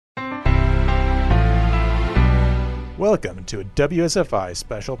Welcome to a WSFI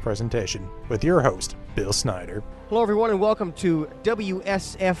special presentation with your host, Bill Snyder. Hello, everyone, and welcome to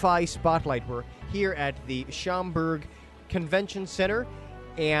WSFI Spotlight. We're here at the Schaumburg Convention Center,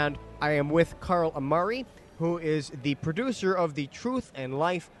 and I am with Carl Amari, who is the producer of the Truth and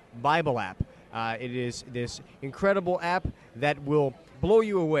Life Bible app. It is this incredible app that will blow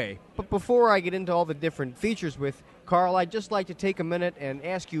you away. But before I get into all the different features with Carl, I'd just like to take a minute and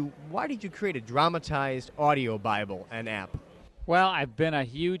ask you, why did you create a dramatized audio Bible and app? Well, I've been a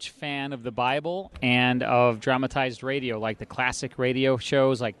huge fan of the Bible and of dramatized radio, like the classic radio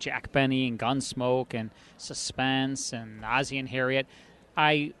shows like Jack Benny and Gunsmoke and Suspense and Ozzie and Harriet.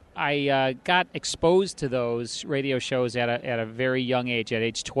 I got exposed to those radio shows at a very young age, at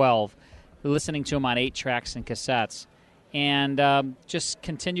age 12, listening to them on 8-tracks and cassettes, and just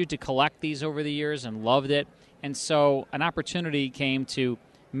continued to collect these over the years and loved it. And so an opportunity came to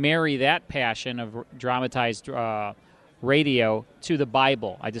marry that passion of dramatized radio to the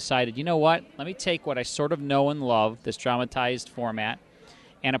Bible. I decided, you know what, let me take what I sort of know and love, this dramatized format,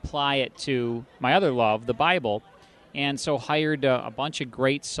 and apply it to my other love, the Bible. And so hired a bunch of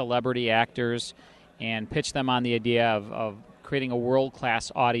great celebrity actors and pitched them on the idea of creating a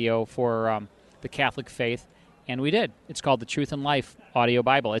world-class audio for the Catholic faith. And we did. It's called the Truth and Life Audio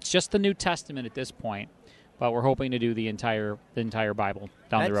Bible. It's just the New Testament at this point, but we're hoping to do the entire Bible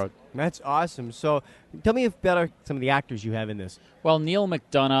down the road. That's awesome. So tell me about some of the actors you have in this. Well, Neil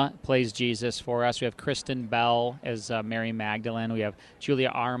McDonough plays Jesus for us. We have Kristen Bell as Mary Magdalene. We have Julia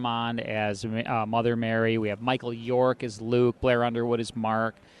Armand as Mother Mary. We have Michael York as Luke. Blair Underwood as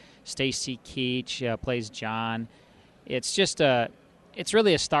Mark. Stacy Keach plays John. It's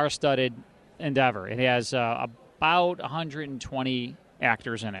really a star-studded endeavor. It has about 120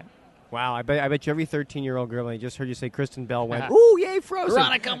 actors in it. Wow, I bet you every 13-year-old girl, and I just heard you say Kristen Bell, went, ooh, yay, Frozen.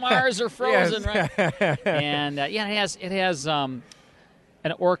 Veronica Mars or Frozen, Yes. right? And, it has an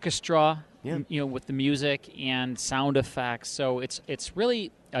orchestra, with the music and sound effects. So it's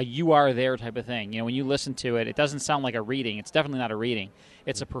really a you are there type of thing. When you listen to it, it doesn't sound like a reading. It's definitely not a reading.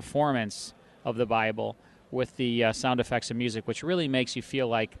 It's a performance of the Bible with the sound effects and music, which really makes you feel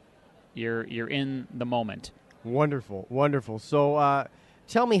like you're in the moment. Wonderful, wonderful. So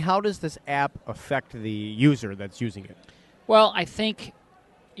tell me, how does this app affect the user that's using it? Well, I think,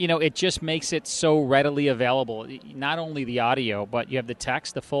 it just makes it so readily available. Not only the audio, but you have the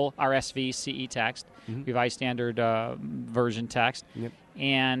text, the full RSV CE text, Revised Standard Version text. Yep.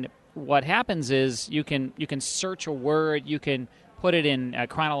 And what happens is you can search a word, you can put it in a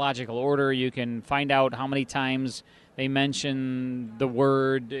chronological order, you can find out how many times they mention the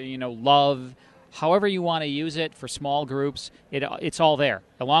word, love. However you want to use it for small groups, it's all there,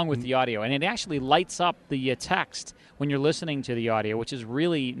 along with the audio. And it actually lights up the text when you're listening to the audio, which is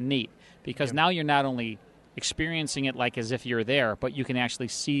really neat, because now you're not only experiencing it like as if you're there, but you can actually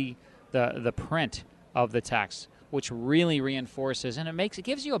see the print of the text, which really reinforces, and it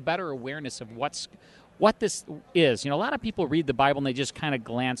gives you a better awareness of what this is. A lot of people read the Bible and they just kind of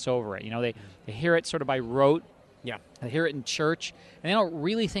glance over it. They hear it sort of by rote. Yeah. They hear it in church, and they don't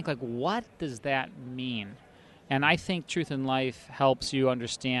really think, what does that mean? And I think Truth and Life helps you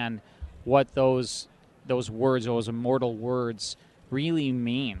understand what those words, those immortal words, really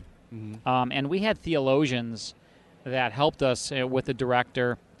mean. Mm-hmm. And we had theologians that helped us with the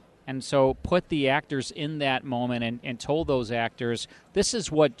director, and so put the actors in that moment and told those actors, this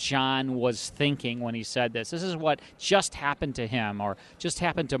is what John was thinking when he said this. This is what just happened to him, or just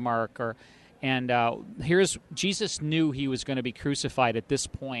happened to Mark, And here's Jesus knew he was going to be crucified at this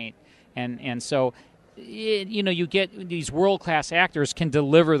point, and so you get these world-class actors can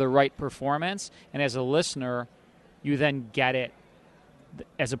deliver the right performance, and as a listener, you then get it,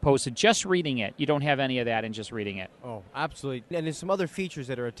 as opposed to just reading it. You don't have any of that in just reading it. Oh, absolutely. And there's some other features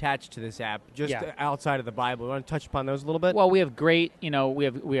that are attached to this app, just outside of the Bible. You want to touch upon those a little bit? Well, we have great,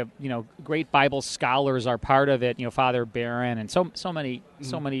 great Bible scholars are part of it. Father Barron and so many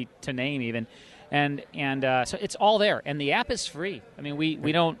to name even, and so it's all there. And the app is free. I mean,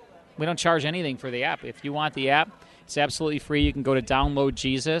 we don't charge anything for the app. If you want the app, it's absolutely free. You can go to Download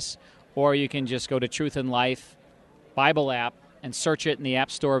Jesus, or you can just go to Truth and Life Bible app and search it in the app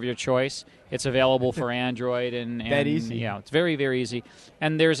store of your choice. It's available for Android and that easy. It's very, very easy.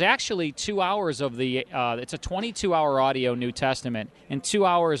 And there's actually 2 hours of the. It's a 22-hour audio New Testament, and 2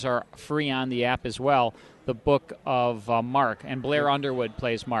 hours are free on the app as well. The book of Mark, and Blair Underwood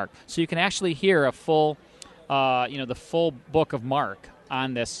plays Mark, so you can actually hear a full, the full book of Mark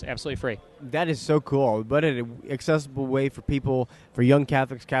on this, absolutely free. That is so cool. But an accessible way for people, for young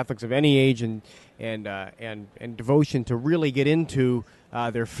Catholics of any age and devotion to really get into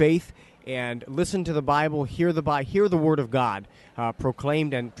their faith and listen to the Bible, hear the Word of God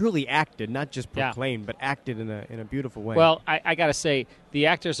proclaimed and truly acted, not just proclaimed, but acted in a beautiful way. Well, I got to say, the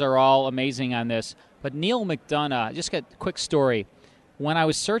actors are all amazing on this, but Neil McDonough, just a quick story. When I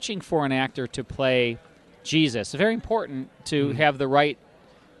was searching for an actor to play Jesus, it's very important to have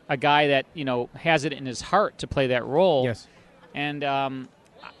a guy that, has it in his heart to play that role. Yes. And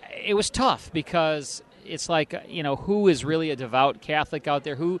it was tough because it's like, who is really a devout Catholic out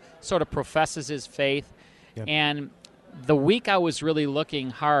there? Who sort of professes his faith? Yep. And the week I was really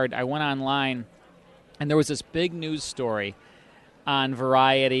looking hard, I went online, and there was this big news story on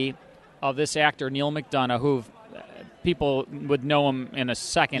Variety of this actor, Neil McDonough, who people would know him in a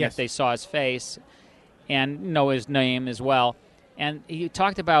second if they saw his face and know his name as well. And he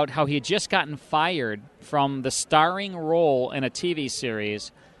talked about how he had just gotten fired from the starring role in a TV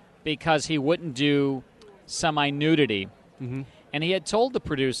series because he wouldn't do semi-nudity. Mm-hmm. And he had told the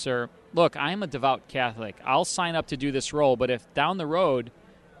producer, look, I'm a devout Catholic. I'll sign up to do this role, but if down the road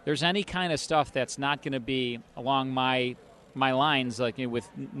there's any kind of stuff that's not going to be along my lines, like with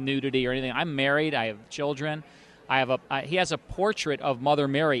nudity or anything, I'm married, I have children. He has a portrait of Mother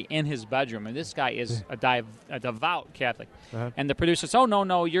Mary in his bedroom, and this guy is a devout Catholic. Uh-huh. And the producer says, "Oh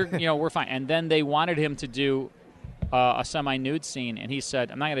no, we're fine." And then they wanted him to do a semi-nude scene, and he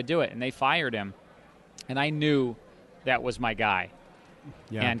said, "I'm not going to do it." And they fired him, and I knew that was my guy.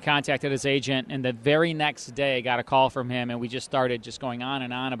 Yeah. And contacted his agent, and the very next day I got a call from him, and we just started going on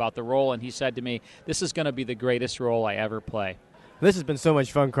and on about the role, and he said to me, "This is going to be the greatest role I ever play." This has been so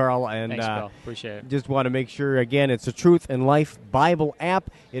much fun, Carl, and thanks, Bill. Appreciate it. Just want to make sure, again, it's the Truth and Life Bible app.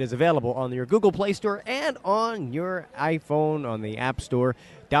 It is available on your Google Play Store and on your iPhone on the App Store.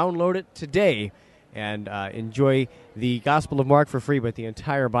 Download it today and enjoy the Gospel of Mark for free, but the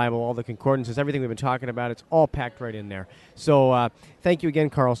entire Bible, all the concordances, everything we've been talking about, it's all packed right in there. So thank you again,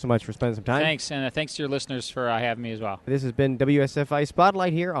 Carl, so much for spending some time. Thanks, and thanks to your listeners for having me as well. This has been WSFI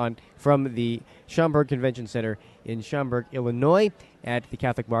Spotlight here from the Schaumburg Convention Center in Schaumburg, Illinois at the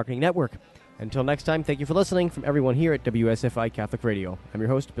Catholic Marketing Network. Until next time, thank you for listening from everyone here at WSFI Catholic Radio. I'm your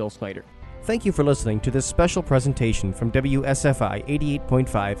host, Bill Snyder. Thank you for listening to this special presentation from WSFI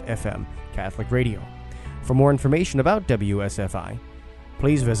 88.5 FM Catholic Radio. For more information about WSFI,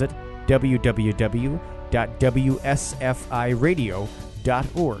 please visit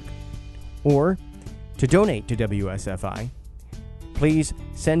www.wsfiradio.org. Or, to donate to WSFI, please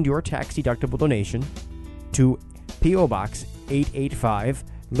send your tax-deductible donation to P.O. Box 885,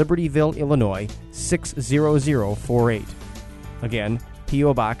 Libertyville, Illinois 60048. Again,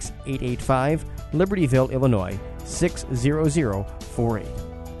 P.O. Box 885, Libertyville, Illinois 60048.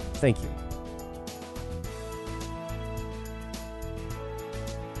 Thank you.